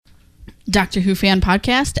Doctor Who Fan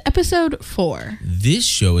Podcast, Episode 4. This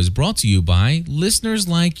show is brought to you by listeners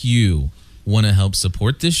like you. Want to help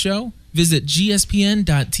support this show? Visit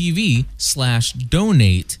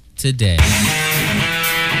gspn.tv/donate today.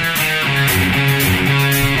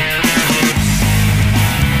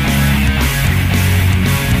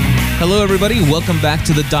 Hello, everybody. Welcome back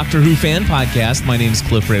to the Doctor Who Fan Podcast. My name is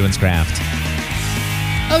Cliff Ravenscraft.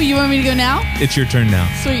 Oh, you want me to go now? It's your turn now.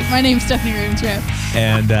 Sweet. My name's Stephanie Ravenscraft.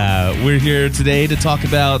 And we're here today to talk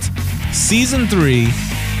about Season 3,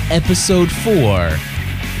 Episode 4,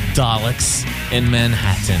 Daleks in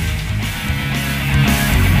Manhattan.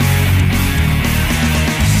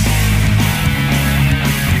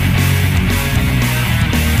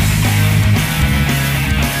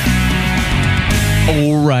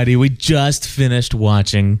 Alrighty, we just finished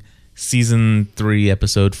watching Season 3,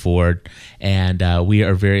 Episode 4, and we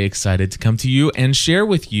are very excited to come to you and share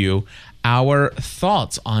with you our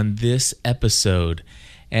thoughts on this episode.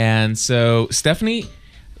 And so, Stephanie,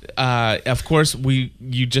 of course,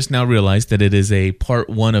 you just now realized that it is a part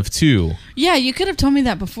 1 of 2. Yeah, you could have told me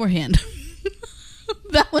that beforehand.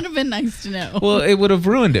 That would have been nice to know. Well, it would have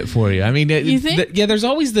ruined it for you. I mean, you think? Yeah, there's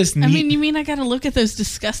always this neat... I mean, you mean I got to look at those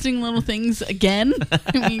disgusting little things again?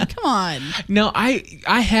 I mean, come on. No, I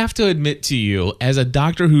have to admit to you, as a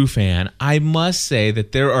Doctor Who fan, I must say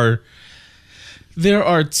that there are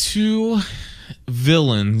two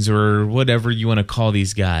villains, or whatever you want to call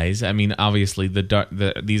these guys. I mean, obviously, these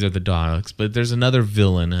are the Daleks, but there's another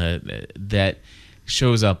villain that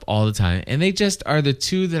shows up all the time, and they just are the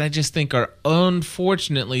two that I just think are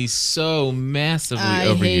unfortunately so massively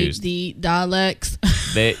overused. I hate the Daleks.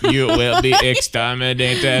 That you will be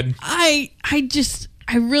exterminated. I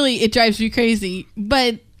really, it drives me crazy,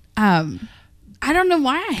 but I don't know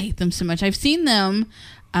why I hate them so much. I've seen them.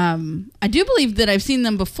 I do believe that I've seen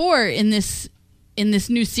them before in this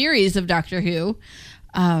new series of Doctor Who.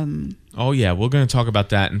 Oh yeah, we're going to talk about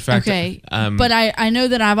that. In fact, okay, but I know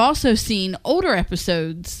that I've also seen older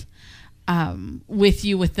episodes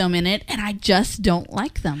with them in it, and I just don't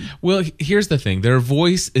like them. Well, here's the thing: their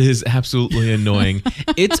voice is absolutely annoying.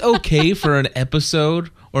 It's okay for an episode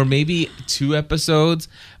or maybe 2 episodes.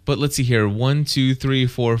 But let's see here. 1, 2, 3,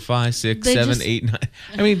 4, 5, 6, 7, 8, 9.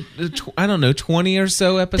 I mean, I don't know, 20 or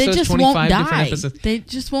so episodes, they just 25 won't die. Different episodes. They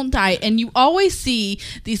just won't die. And you always see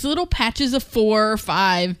these little patches of 4 or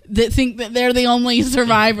 5 that think that they're the only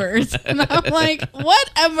survivors. And I'm like,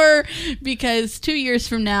 whatever, because 2 years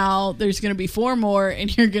from now, there's going to be 4 more,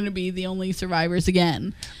 and you're going to be the only survivors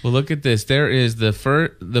again. Well, look at this. There is the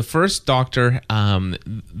first Doctor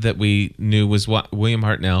that we knew was William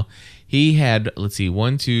Hartnell. He had, let's see,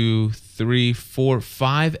 1, 2, 3, 4,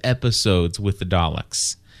 5 episodes with the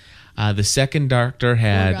Daleks. The second Doctor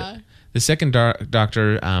had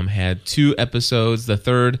had 2 episodes. The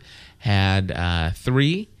third had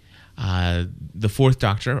 3. The fourth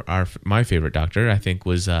Doctor, my favorite Doctor, I think,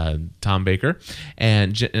 was Tom Baker,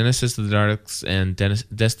 and Genesis of the Daleks and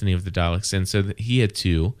Destiny of the Daleks, and so he had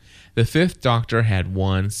 2. The 5th Doctor had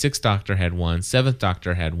 1. 6th Doctor had 1. 7th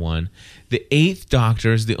Doctor had 1. The 8th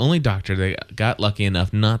Doctor is the only Doctor that got lucky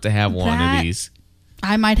enough not to have one of these.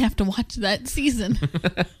 I might have to watch that season.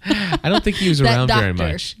 I don't think he was around very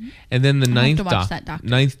much. And then the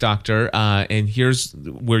 9th Doctor, and here's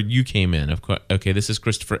where you came in. Of course, okay, this is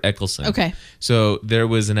Christopher Eccleston. Okay. So there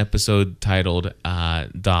was an episode titled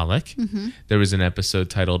Dalek. Mm-hmm. There was an episode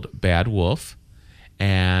titled Bad Wolf.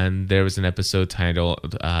 And there was an episode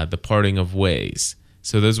titled The Parting of Ways.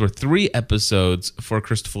 So those were 3 episodes for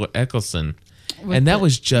Christopher Eccleston. And that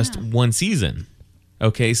was just 1 season.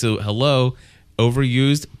 Okay, so hello,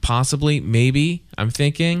 overused, possibly, maybe, I'm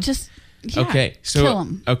thinking. Okay, so kill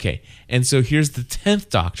him. Okay, and so here's the 10th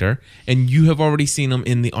Doctor, and you have already seen him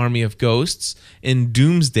in The Army of Ghosts, in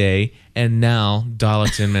Doomsday, and now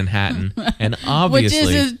Daleks in Manhattan, and obviously,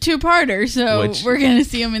 which is a 2-parter. So we're going to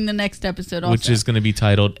see him in the next episode, also, which is going to be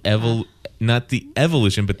titled not the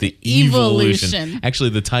Evolution, but the Evolution.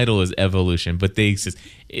 Actually, the title is Evolution, but they says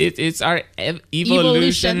it's our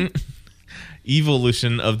evolution.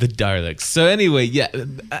 Evolution of the Daleks. So anyway, yeah.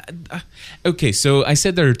 Okay, so I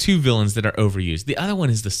said there are 2 villains that are overused. The other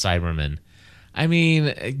one is the Cybermen. I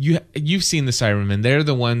mean, you've seen the Cybermen. They're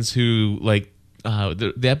the ones who, like,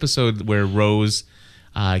 the episode where Rose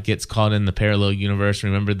gets caught in the parallel universe.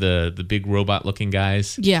 Remember the big robot-looking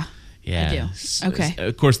guys? Yeah. Yeah. I do. Okay.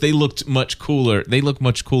 Of course, they looked much cooler. They look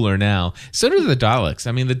much cooler now. So do the Daleks.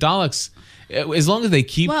 I mean, the Daleks, as long as they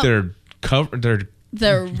keep their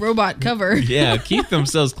the robot cover. Yeah, keep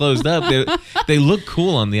themselves closed up. They look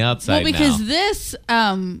cool on the outside. Well, because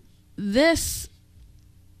now. this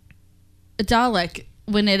Dalek,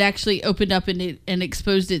 when it actually opened up and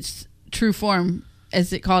exposed its true form,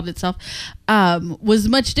 as it called itself, was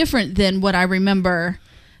much different than what I remember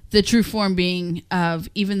the true form being of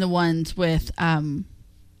even the ones with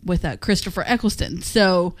Christopher Eccleston.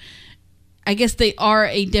 So I guess they are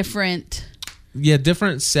a different... Yeah,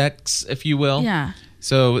 different sects, if you will. Yeah.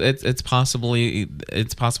 So it's possible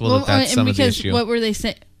that that's some of the issue. What were they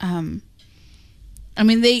saying? I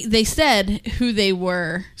mean, they said who they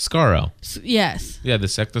were. Skaro. Yes. Yeah, the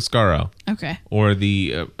sect of Skaro. Okay. Or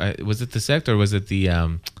the was it the sect or was it the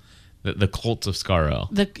cult of Skaro?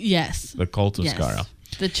 Yes. The cult of Skaro.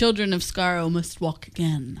 The children of Skaro must walk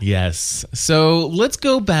again. Yes. So let's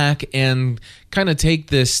go back and kind of take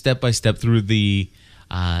this step by step through the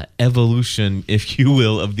evolution, if you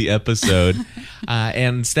will, of the episode.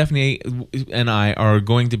 And Stephanie and I are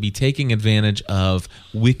going to be taking advantage of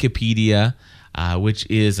Wikipedia, which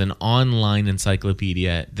is an online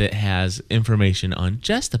encyclopedia that has information on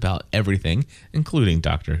just about everything, including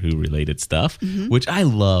Doctor Who related stuff, which I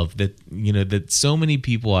love that, that so many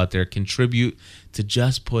people out there contribute to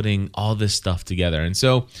just putting all this stuff together. And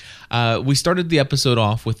so we started the episode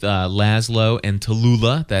off with Laszlo and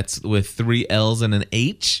Tallulah. That's with 3 L's and an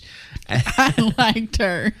H. I liked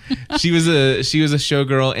her. She was a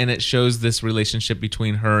showgirl, and it shows this relationship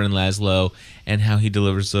between her and Laszlo and how he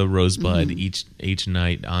delivers a rosebud each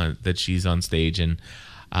night that she's on stage. And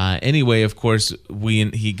anyway, of course,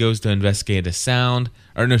 he goes to investigate a sound,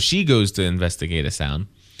 or no, she goes to investigate a sound,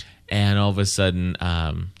 and all of a sudden,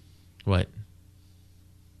 what?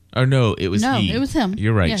 Or no, it was he. No, it was him.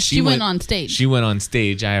 You're right. Yeah, she went on stage. She went on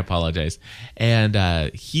stage. I apologize.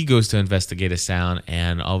 And he goes to investigate a sound,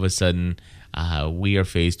 and all of a sudden, we are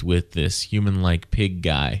faced with this human-like pig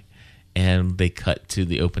guy, and they cut to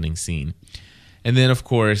the opening scene. And then, of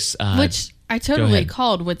course... which I totally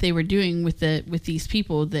called what they were doing with these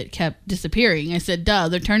people that kept disappearing. I said, duh,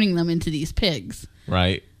 they're turning them into these pigs.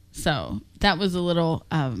 Right. So that was a little...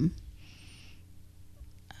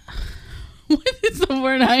 what is the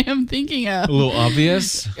word I am thinking of? A little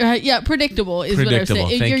obvious? Yeah, predictable is what I was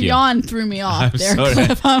saying. Thank Your you. yawn threw me off I'm there, sorry.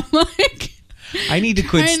 Cliff. I'm like... I need to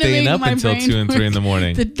quit staying up until 2 and 3 in the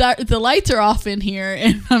morning. The lights are off in here,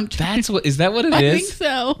 and I'm trying... Is that what it is? I think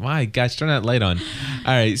so. My gosh, turn that light on. All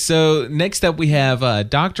right, so next up we have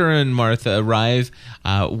Doctor and Martha arrive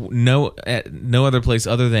at no other place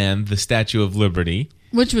other than the Statue of Liberty.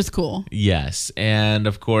 Which was cool. Yes, and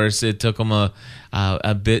of course it took them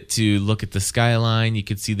a bit to look at the skyline. You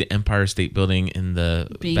could see the Empire State Building in the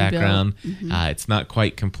background. It's not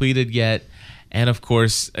quite completed yet, and of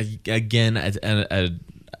course, again,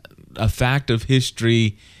 a fact of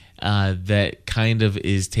history that kind of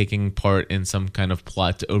is taking part in some kind of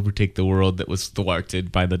plot to overtake the world that was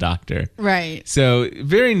thwarted by the Doctor. Right. So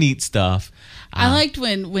very neat stuff. I liked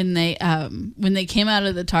when they came out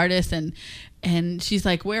of the TARDIS and she's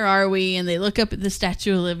like, where are we? And they look up at the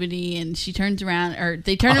Statue of Liberty, and she turns around, or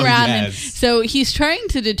they turn around. Yes. And so he's trying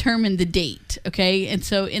to determine the date, okay? And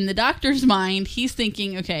so in the Doctor's mind, he's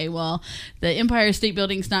thinking, okay, well, the Empire State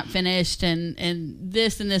Building's not finished, and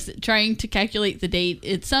this, trying to calculate the date.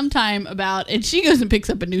 It's sometime about, and she goes and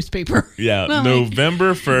picks up a newspaper. Yeah,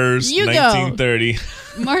 November 1st, 1930.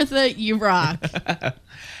 Martha, you rock.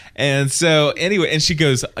 And so, anyway, and she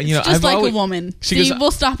goes, just like a woman. Steve,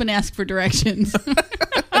 we'll stop and ask for directions.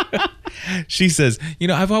 She says,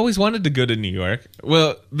 I've always wanted to go to New York.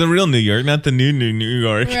 Well, the real New York, not the new New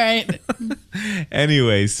York. Right.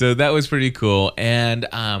 Anyway, so that was pretty cool. And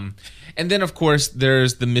then, of course,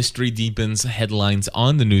 there's the Mystery Deepens headlines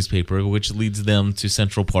on the newspaper, which leads them to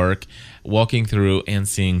Central Park, walking through and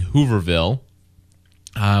seeing Hooverville,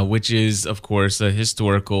 which is, of course, a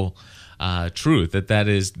historical truth that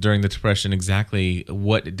is during the Depression exactly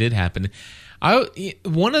what did happen.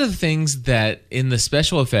 One of the things that in the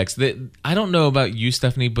special effects that I don't know about you,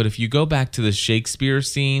 Stephanie, but if you go back to the Shakespeare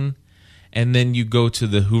scene and then you go to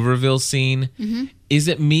the Hooverville scene, is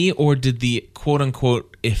it me or did the quote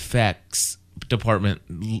unquote effects department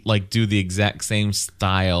do the exact same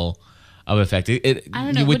style of effect? I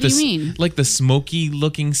don't know. What do you mean? Like the smoky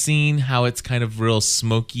looking scene, how it's kind of real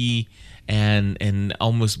smoky and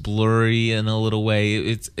almost blurry in a little way.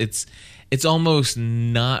 It's almost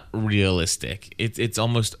not realistic. It's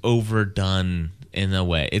almost overdone in a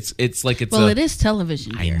way. It's like it's it is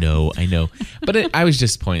television. I know. But I was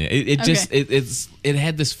just pointing. It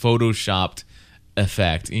had this photoshopped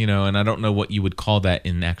effect, and I don't know what you would call that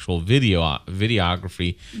in actual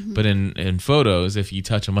videography, but in photos, if you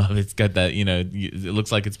touch them up, it's got that, it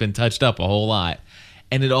looks like it's been touched up a whole lot.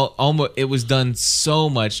 And it was done so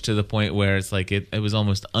much to the point where it's like it was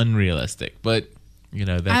almost unrealistic. But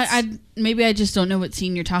That's maybe I just don't know what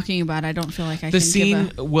scene you're talking about. I don't feel like I the can scene.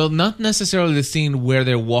 give a... Well, not necessarily the scene where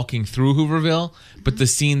they're walking through Hooverville, but the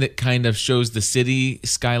scene that kind of shows the city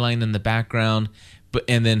skyline in the background.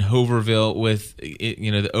 And then Hooverville with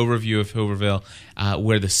the overview of Hooverville,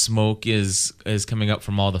 where the smoke is coming up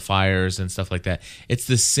from all the fires and stuff like that. It's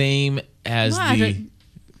the same as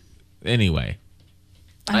anyway.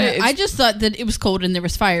 I just thought that it was cold and there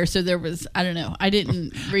was fire, so there was, I don't know. I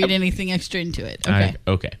didn't read anything extra into it. Okay.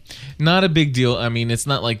 Okay. Not a big deal. I mean, it's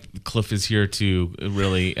not like Cliff is here to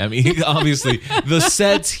really, I mean, obviously the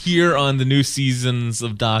sets here on the new seasons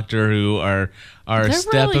of Doctor Who are a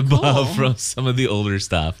step really above from some of the older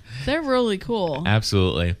stuff. They're really cool.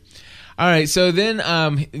 Absolutely. All right, so then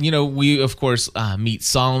we of course meet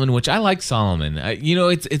Solomon, which I like Solomon.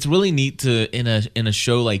 It's really neat to in a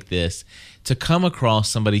show like this to come across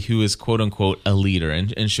somebody who is quote unquote a leader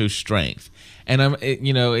and show strength. And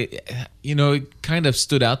it kind of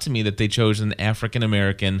stood out to me that they chose an African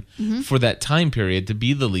American for that time period to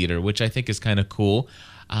be the leader, which I think is kind of cool.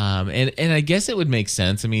 And I guess it would make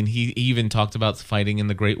sense. I mean, he even talked about fighting in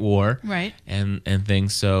the Great War, right? And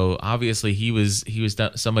things. So obviously he was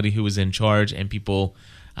somebody who was in charge, and people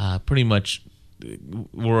pretty much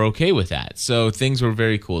were okay with that. So things were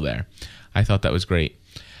very cool there. I thought that was great.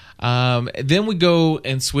 Then we go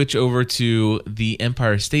and switch over to the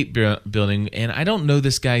Empire State Building, and I don't know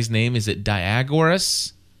this guy's name. Is it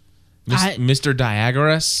Diagoras? Mr.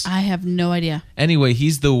 Diagoras? I have no idea. Anyway,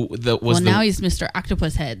 he's now he's Mr.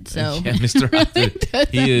 Octopus Head, so yeah, Mr. Octopus.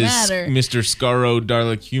 He is matter. Mr. Scarrow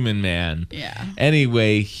Dalek Human Man. Yeah.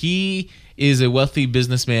 Anyway, he is a wealthy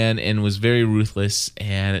businessman and was very ruthless,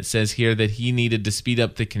 and it says here that he needed to speed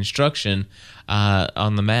up the construction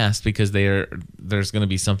on the mast because there's going to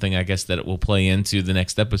be something, I guess, that it will play into the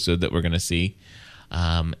next episode that we're going to see.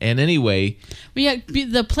 And anyway,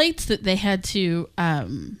 the plates that they had to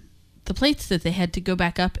go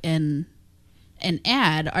back up and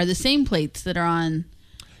add are the same plates that are on.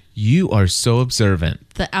 You are so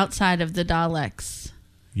observant. The outside of the Daleks.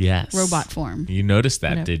 Yes. Robot form. You noticed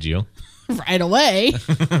that, did you? Right away.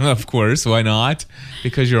 Of course. Why not?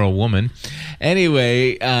 Because you're a woman.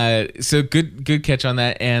 Anyway, so good catch on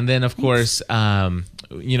that. And then, of course,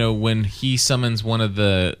 when he summons one of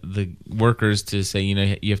the workers to say,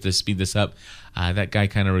 you have to speed this up, that guy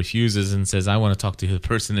kind of refuses and says, I want to talk to the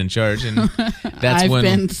person in charge. And that's I've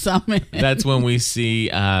been summoned. That's when we see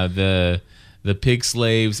the pig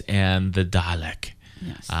slaves and the Dalek.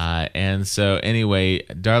 Yes. And so anyway,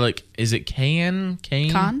 Dalek, is it Khan?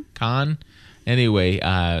 Anyway,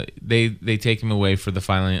 they take him away for the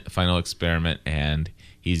final experiment, and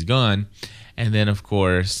he's gone. And then, of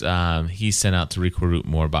course, he's sent out to recruit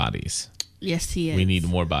more bodies. Yes, he is. We need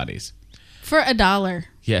more bodies. For $1.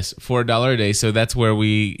 Yes, for $1 a day. So that's where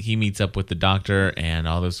he meets up with the doctor and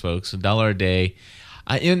all those folks. $1 a day.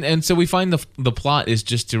 And so we find the plot is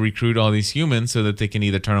just to recruit all these humans so that they can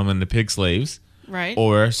either turn them into pig slaves, right,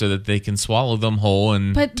 or so that they can swallow them whole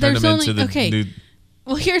and turn them into the new.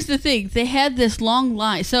 Well, here's the thing: they had this long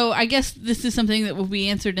line. So I guess this is something that will be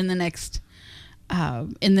answered in the next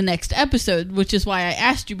episode, which is why I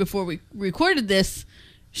asked you before we recorded this.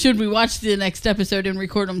 Should we watch the next episode and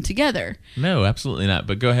record them together? No, absolutely not.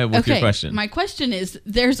 But go ahead with your question. My question is,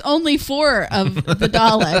 there's only 4 of the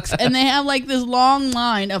Daleks, and they have like this long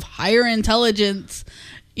line of higher intelligence,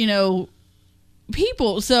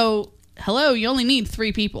 people. So, hello, you only need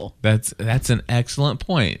 3 people. That's an excellent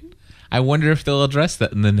point. I wonder if they'll address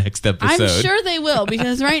that in the next episode. I'm sure they will,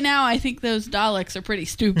 because right now I think those Daleks are pretty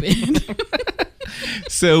stupid.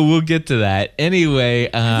 So we'll get to that. Anyway.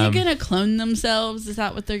 Are they going to clone themselves? Is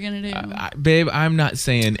that what they're going to do? Babe, I'm not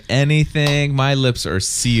saying anything. My lips are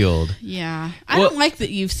sealed. Yeah. I don't like that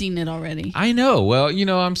you've seen it already. I know. Well,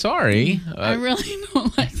 I'm sorry. I really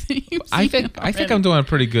don't like that you've seen it already. I think I'm doing a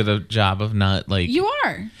pretty good job of not like... You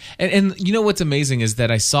are. And you know what's amazing is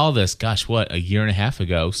that I saw this, a year and a half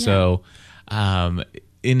ago. Yeah. So,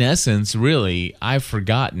 in essence, really, I've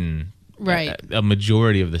forgotten... Right. A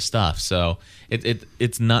majority of the stuff. So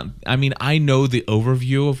it's not, I mean, I know the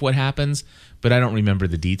overview of what happens, but I don't remember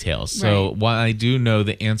the details. So while I do know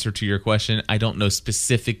the answer to your question, I don't know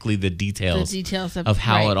specifically the details of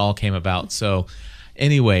how it all came about. So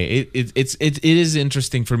anyway, it is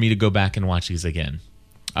interesting for me to go back and watch these again.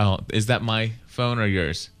 Oh, is that my phone or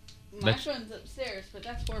yours? My phone's upstairs, but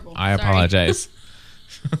that's horrible. I apologize.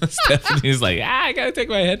 Stephanie's like, I gotta take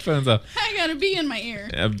my headphones off. I gotta be in my ear.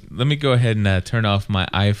 Let me go ahead and turn off my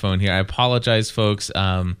iPhone here. I apologize, folks.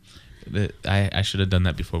 I should have done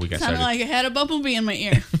that before we got Sounded started. like I had a bumblebee in my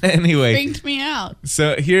ear. Anyway, Freaked me out.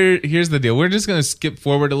 so here's the deal. We're just going to skip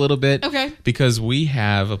forward a little bit. Okay. Because we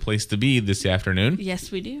have a place to be this afternoon.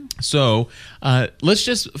 Yes, we do. So let's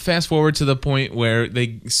just fast forward to the point where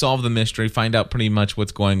they solve the mystery, find out pretty much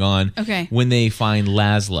what's going on. Okay. When they find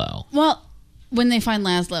Laszlo. Well, when they find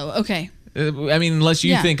Laszlo. Okay. I mean, unless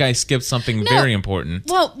you think I skipped something very important.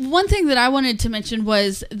 Well, one thing that I wanted to mention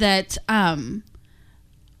was that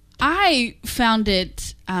I found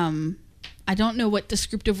it, I don't know what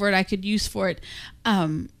descriptive word I could use for it,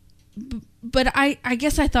 but I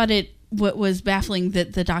guess I thought what was baffling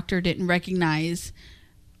that the doctor didn't recognize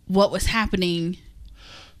what was happening,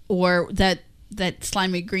 or that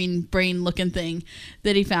slimy green brain looking thing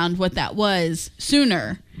that he found, what that was,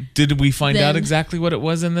 sooner. Did we find out exactly what it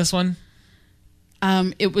was in this one?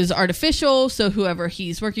 It was artificial, so whoever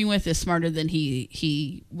he's working with is smarter than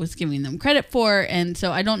he was giving them credit for, and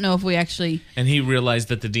so I don't know if we actually... And he realized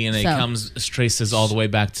that the DNA traces all the way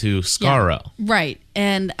back to Skaro. Yeah, right,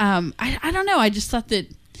 and I don't know, I just thought that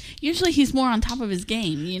usually he's more on top of his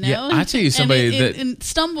game, you know? Yeah, I'll tell you somebody it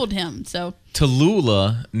stumbled him, so...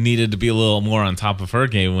 Tallulah needed to be a little more on top of her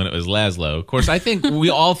game when it was Laszlo. Of course, I think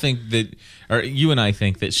we all think that, or you and I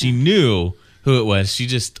think that she knew who it was. She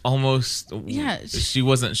just almost, she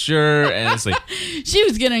wasn't sure, and it's like she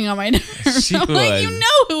was getting on my nerves. She was. Like, you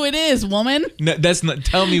know who it is, woman. No, that's not.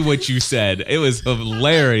 Tell me what you said. It was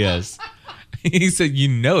hilarious. He said, "You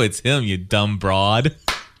know it's him, you dumb broad."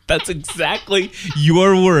 That's exactly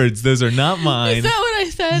your words. Those are not mine. Is that what I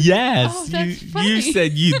said? Yes. Oh, that's funny. You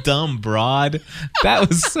said, "You dumb broad." That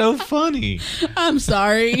was so funny. I'm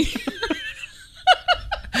sorry.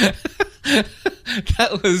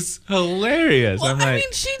 That was hilarious. Well, I'm like, I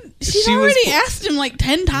mean, she already asked him like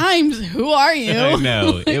 10 times, "Who are you?" I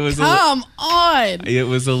know. It was Come on. It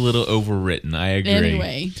was a little overwritten. I agree.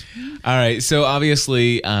 Anyway. All right. So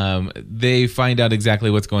obviously, they find out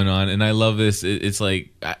exactly what's going on, and I love this. It's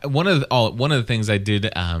like one of the things I did.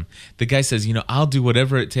 The guy says, "You know, I'll do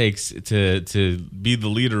whatever it takes to be the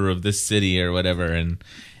leader of this city or whatever," and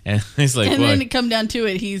he's like, and then it come down to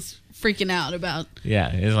it, he's freaking out about.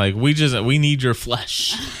 Yeah, it's like we need your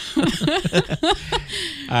flesh. All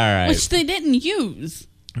right, which they didn't use.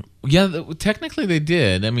 Yeah, technically they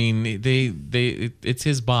did. I mean, it's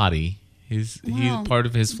his body. He's part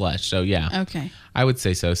of his flesh. So yeah. Okay. I would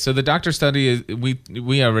say so. So the doctor study is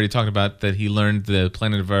we already talked about that. He learned the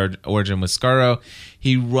planet of origin was Skaro.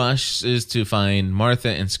 He rushes to find Martha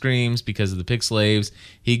and screams because of the pig slaves.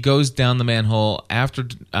 He goes down the manhole after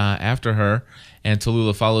her, and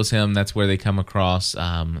Tallulah follows him. That's where they come across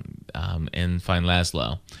and find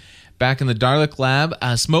Laszlo. Back in the Dalek lab,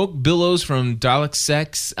 smoke billows from Dalek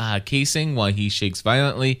sex casing while he shakes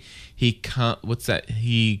violently. His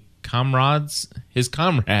comrades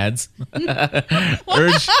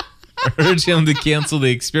urge him to cancel the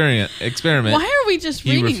experiment. Why are we just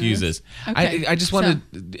reading He refuses. Okay, I just wanted,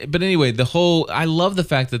 but anyway, I love the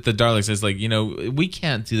fact that the Daleks is like, you know, we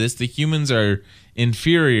can't do this. The humans are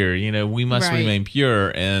inferior. You know, we must remain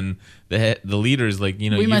pure, and the leader is like, you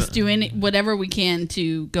know, we must do whatever we can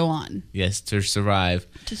to go on. Yes, to survive.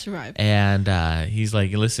 And he's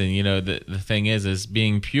like, listen, you know, the thing is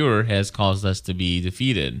being pure has caused us to be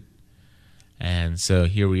defeated. And so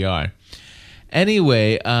here we are.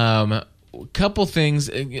 Anyway, couple things.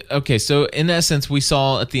 Okay, so in essence, we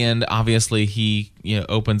saw at the end, obviously, he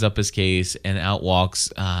opens up his case and out walks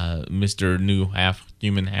Mr. New half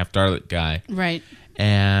human, half Dalek guy. Right.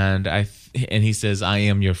 And he says, "I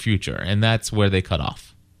am your future," and that's where they cut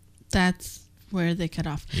off. That's where they cut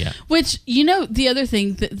off. Yeah. Which, you know, the other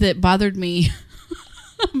thing that bothered me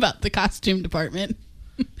about the costume department.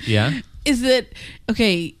 Yeah. Is that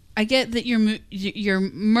okay? I get that you're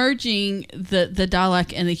merging the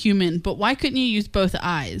Dalek and the human, but why couldn't you use both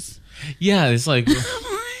eyes? Yeah, it's like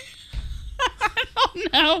I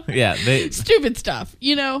don't know. Yeah, stupid stuff,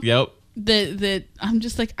 you know. Yep. That I'm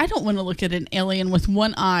just like, I don't want to look at an alien with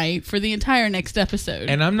one eye for the entire next episode.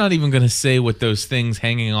 And I'm not even going to say what those things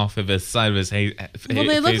hanging off of his side of his face. Well,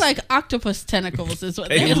 they look like octopus tentacles, is what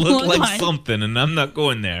they look like something, and I'm not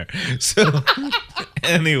going there. So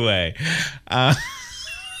anyway.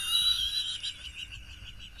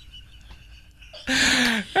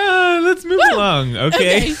 Let's move along,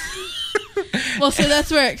 okay? Well, so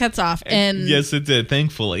that's where it cuts off, and yes, it did.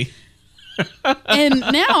 Thankfully, and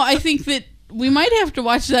now I think that we might have to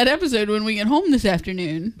watch that episode when we get home this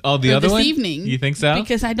afternoon. Oh, the other one? This evening. You think so?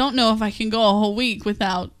 Because I don't know if I can go a whole week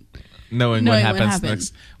without knowing what happens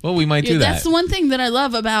next. Well, we might do that. That's the one thing that I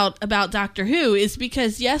love about Doctor Who is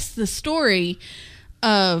because yes, the story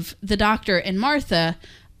of the Doctor and Martha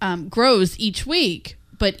grows each week.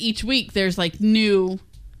 but each week there's like new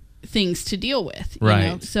things to deal with, you right?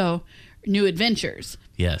 know? So new adventures.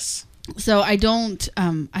 Yes. So I don't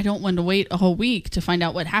want to wait a whole week to find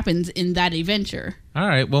out what happens in that adventure. All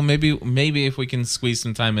right. Well, maybe if we can squeeze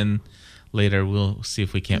some time in later, we'll see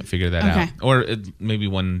if we can't figure that out, or maybe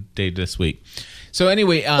one day this week. So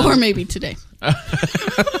anyway, or maybe today.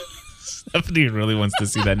 Stephanie really wants to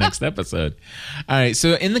see that next episode. All right.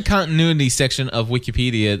 So in the continuity section of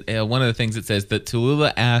Wikipedia, one of the things it says that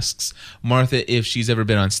Tallulah asks Martha if she's ever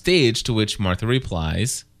been on stage, to which Martha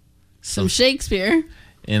replies, "Some Shakespeare."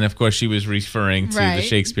 And of course, she was referring to the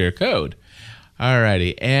Shakespeare Code.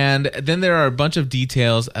 Alrighty. And then there are a bunch of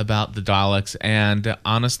details about the Daleks. And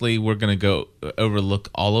honestly, we're going to go overlook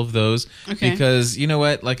all of those. Okay. Because, you know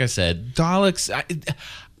what? Like I said, Daleks,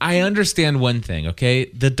 I understand one thing, okay?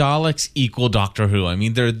 The Daleks equal Doctor Who. I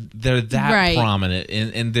mean, they're that prominent.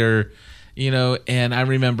 And they're, you know, and I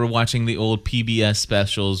remember watching the old PBS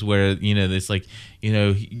specials where, you know, it's like, you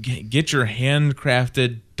know, get your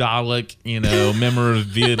handcrafted Dalek, you know,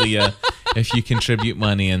 memorabilia if you contribute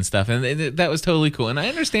money and stuff. And that was totally cool. And I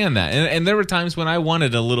understand that. And there were times when I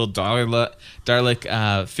wanted a little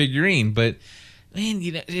Dalek figurine, but man,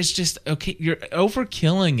 you know, it's just, okay, you're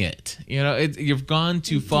overkilling it. You know, you've gone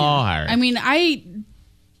too far. I mean, I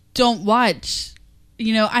don't watch,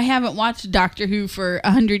 you know, I haven't watched Doctor Who for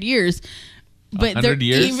 100 years. But 100 they're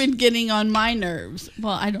years? even getting on my nerves.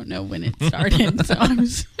 Well, I don't know when it started. So I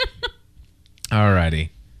was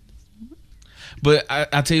Alrighty. But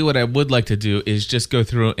I'll tell you what I would like to do is just go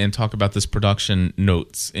through and talk about this production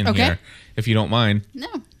notes in here, if you don't mind. No.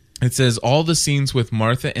 It says all the scenes with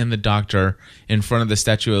Martha and the Doctor in front of the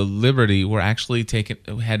Statue of Liberty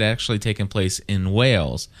had actually taken place in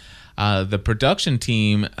Wales. The production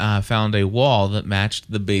team found a wall that matched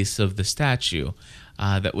the base of the statue.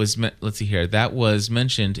 That was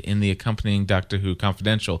mentioned in the accompanying Doctor Who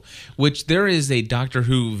Confidential, which there is a Doctor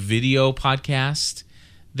Who video podcast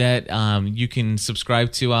that you can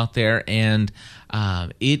subscribe to out there, and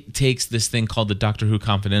it takes this thing called the Doctor Who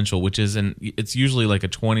Confidential, which is it's usually like a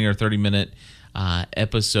 20 or 30 minute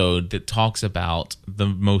episode that talks about the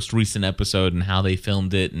most recent episode and how they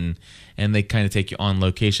filmed it, and they kind of take you on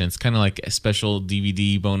location. It's kind of like a special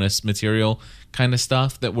DVD bonus material kind of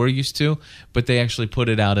stuff that we're used to, but they actually put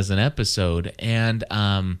it out as an episode. And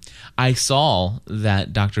I saw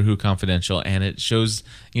that Doctor Who Confidential, and it shows,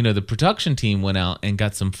 you know, the production team went out and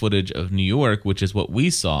got some footage of New York, which is what we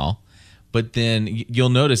saw. But then you'll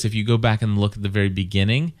notice if you go back and look at the very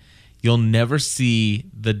beginning, you'll never see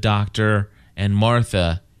the Doctor and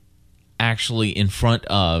Martha actually in front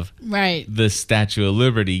of the Statue of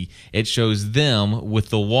Liberty. It shows them with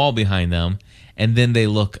the wall behind them, and then they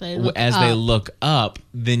look up,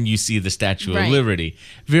 then you see the Statue of Liberty.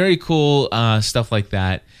 Very cool stuff like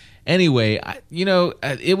that. Anyway,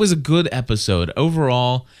 it was a good episode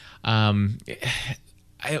overall.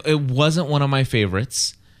 It wasn't one of my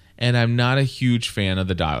favorites, and I'm not a huge fan of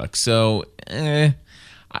the Daleks. So, now.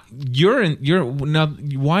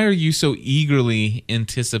 Why are you so eagerly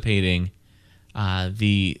anticipating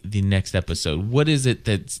the next episode? What is it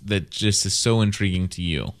that just is so intriguing to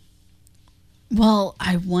you? Well,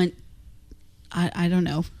 I don't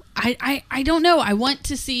know. I don't know. I want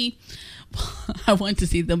to see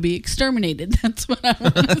them be exterminated. That's what I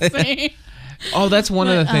want to say. Oh, that's one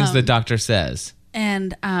of the things the Doctor says.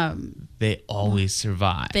 And they always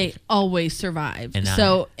survive. They always survive.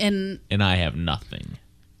 And I have nothing.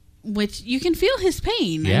 Which you can feel his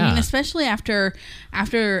pain. Yeah. I mean, especially after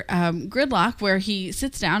Gridlock, where he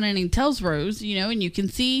sits down and he tells Rose, you know, and you can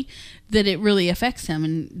see that it really affects him.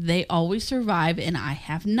 And they always survive, and I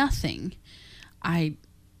have nothing. I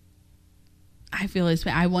feel his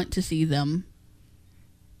pain. I want to see them.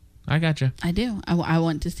 I gotcha. I do. I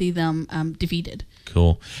want to see them defeated.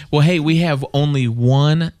 Cool. Well, hey, we have only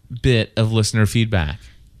one bit of listener feedback.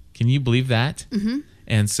 Can you believe that? Mm-hmm.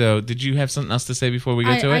 And so, did you have something else to say before we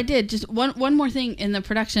go to it? I did. Just one more thing in the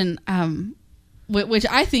production, which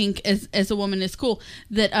I think, as a woman, is cool,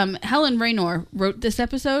 that Helen Raynor wrote this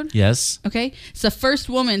episode. Yes. Okay. It's the first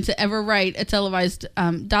woman to ever write a televised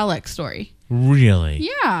Dalek story. Really?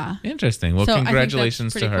 Yeah. Interesting. Well,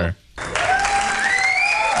 congratulations to her. Cool.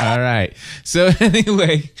 All right. So,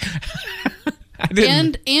 anyway...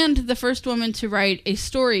 And the first woman to write a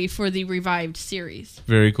story for the revived series.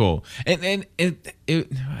 Very cool. And it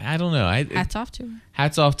I don't know. Hats off to her.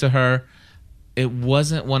 Hats off to her. It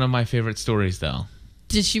wasn't one of my favorite stories, though.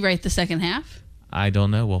 Did she write the second half? I don't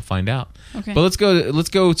know. We'll find out. Okay. But let's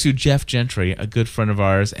go to Jeff Gentry, a good friend of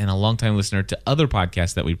ours and a longtime listener to other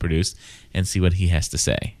podcasts that we produce, and see what he has to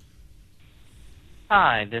say.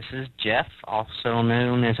 Hi, this is Jeff, also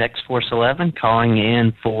known as X-Force11, calling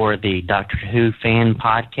in for the Doctor Who Fan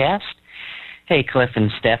Podcast. Hey, Cliff and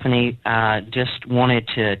Stephanie, just wanted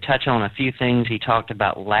to touch on a few things he talked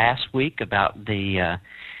about last week about the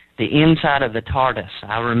inside of the TARDIS.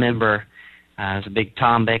 I remember I was a big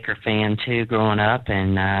Tom Baker fan, too, growing up,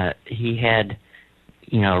 and he had,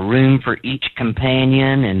 room for each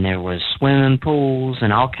companion, and there was swimming pools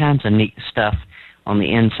and all kinds of neat stuff on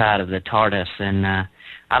the inside of the TARDIS, and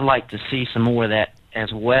I'd like to see some more of that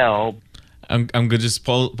as well. I'm going to just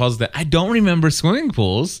pause that. I don't remember swimming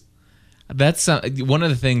pools. That's one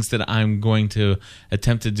of the things that I'm going to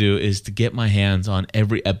attempt to do is to get my hands on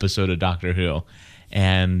every episode of Doctor Who,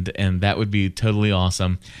 and that would be totally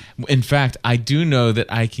awesome. In fact, I do know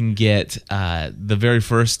that I can get the very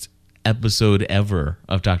first episode ever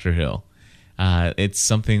of Doctor Who. It's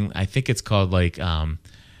something, I think it's called like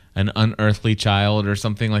An Unearthly Child or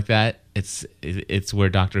something like that. It's where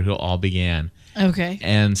Doctor Who all began. Okay.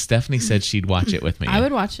 And Stephanie said she'd watch it with me. I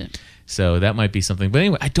would watch it. So that might be something. But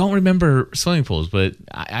anyway, I don't remember swimming pools, but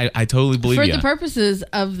I totally believe you. For the purposes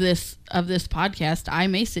of this podcast, I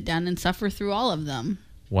may sit down and suffer through all of them.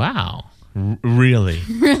 Wow. Really?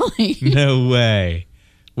 Really? No way.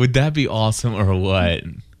 Would that be awesome or what?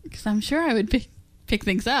 Because I'm sure I would pick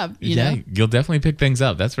things up, you know? You'll definitely pick things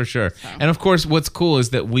up, that's for sure. So. And of course, what's cool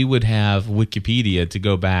is that we would have Wikipedia to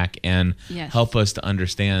go back and help us to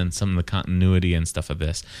understand some of the continuity and stuff of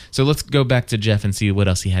this. So let's go back to Jeff and see what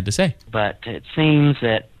else he had to say. But it seems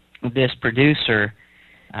that this producer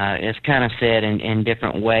has kind of said in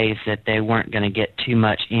different ways that they weren't going to get too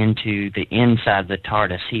much into the inside of the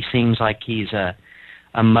TARDIS. He seems like he's a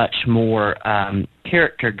much more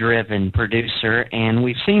character-driven producer, and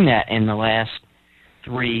we've seen that in the last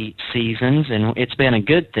 3 seasons, and it's been a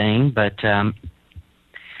good thing, but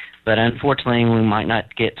unfortunately we might not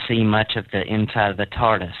see much of the inside of the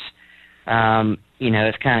TARDIS.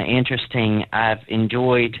 It's kind of interesting. I've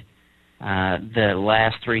enjoyed the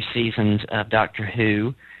last 3 seasons of Doctor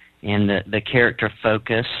Who and the character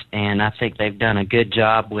focus, and I think they've done a good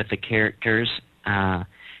job with the characters and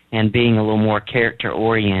being a little more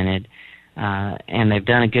character-oriented, and they've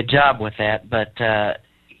done a good job with that, but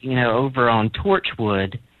over on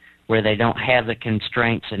Torchwood, where they don't have the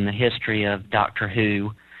constraints in the history of Doctor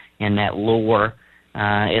Who and that lore,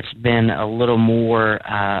 it's been a little more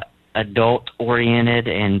adult-oriented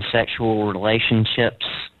and sexual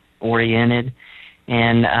relationships-oriented,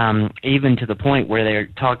 and even to the point where they're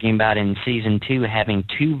talking about in Season 2 having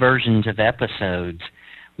 2 versions of episodes,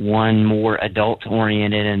 one more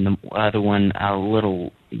adult-oriented and the other one a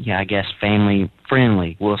little,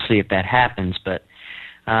 family-friendly. We'll see if that happens, but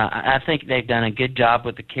I think they've done a good job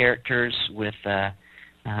with the characters, with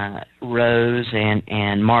Rose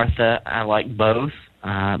and Martha. I like both.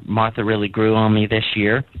 Martha really grew on me this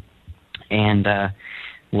year, and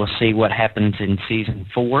we'll see what happens in Season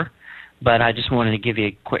 4. But I just wanted to give you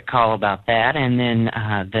a quick call about that. And then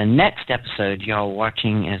the next episode y'all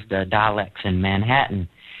watching is the Daleks in Manhattan.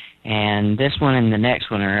 And this one and the next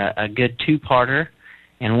one are a good 2-parter.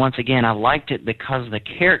 And once again, I liked it because of the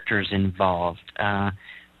characters involved.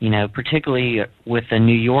 Particularly with the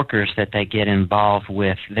New Yorkers that they get involved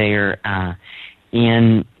with there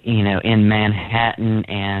in Manhattan,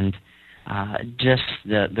 and just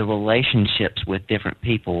the relationships with different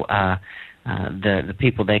people, the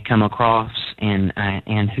people they come across in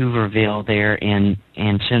Hooverville there in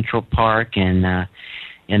Central Park, and the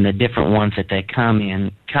different ones that they come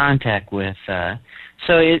in contact with. So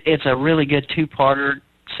it's a really good 2-parter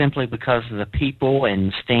simply because of the people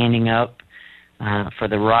and standing up for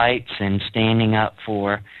the rights and standing up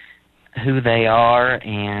for who they are,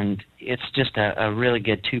 and it's just a really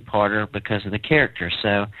good 2-parter because of the characters.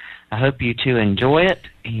 So I hope you two enjoy it,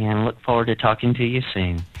 and look forward to talking to you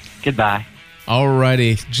soon. Goodbye.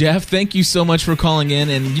 Alrighty. Jeff, thank you so much for calling in.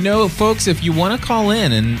 And, folks, if you want to call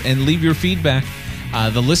in and leave your feedback,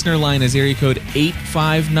 the listener line is area code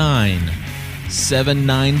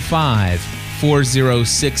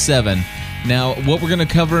 859-795-4067. Now, what we're going to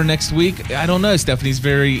cover next week, I don't know. Stephanie's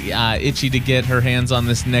very itchy to get her hands on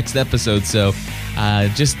this next episode, so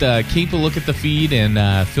just keep a look at the feed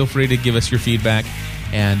and feel free to give us your feedback,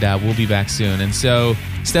 and we'll be back soon. And so,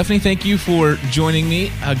 Stephanie, thank you for joining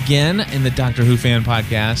me again in the Doctor Who Fan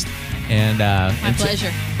Podcast. And my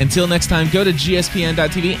pleasure. Until next time, go to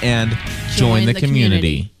gspn.tv and join the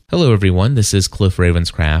community. Hello, everyone. This is Cliff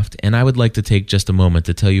Ravenscraft, and I would like to take just a moment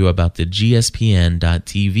to tell you about the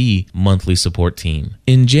gspn.tv monthly support team.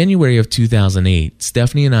 In January of 2008,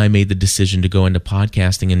 Stephanie and I made the decision to go into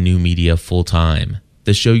podcasting and new media full-time. The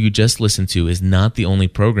the show you just listened to is not the only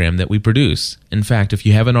program that we produce. In fact, if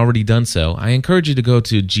you haven't already done so, I encourage you to go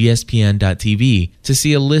to gspn.tv to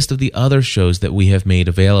see a list of the other shows that we have made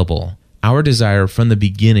available. Our desire from the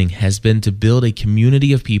beginning has been to build a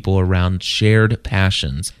community of people around shared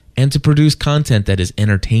passions and to produce content that is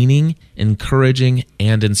entertaining, encouraging,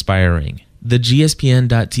 and inspiring. The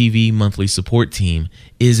GSPN.TV monthly support team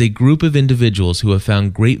is a group of individuals who have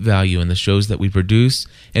found great value in the shows that we produce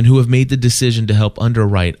and who have made the decision to help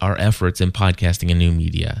underwrite our efforts in podcasting and new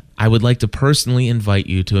media. I would like to personally invite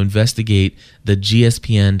you to investigate the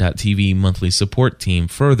GSPN.TV monthly support team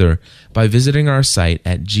further by visiting our site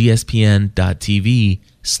at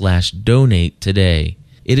gspn.tv/donate today.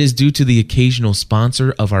 It is due to the occasional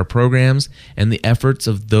sponsor of our programs and the efforts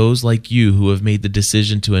of those like you who have made the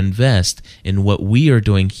decision to invest in what we are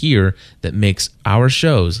doing here that makes our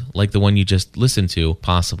shows, like the one you just listened to,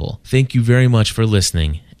 possible. Thank you very much for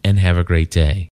listening, and have a great day.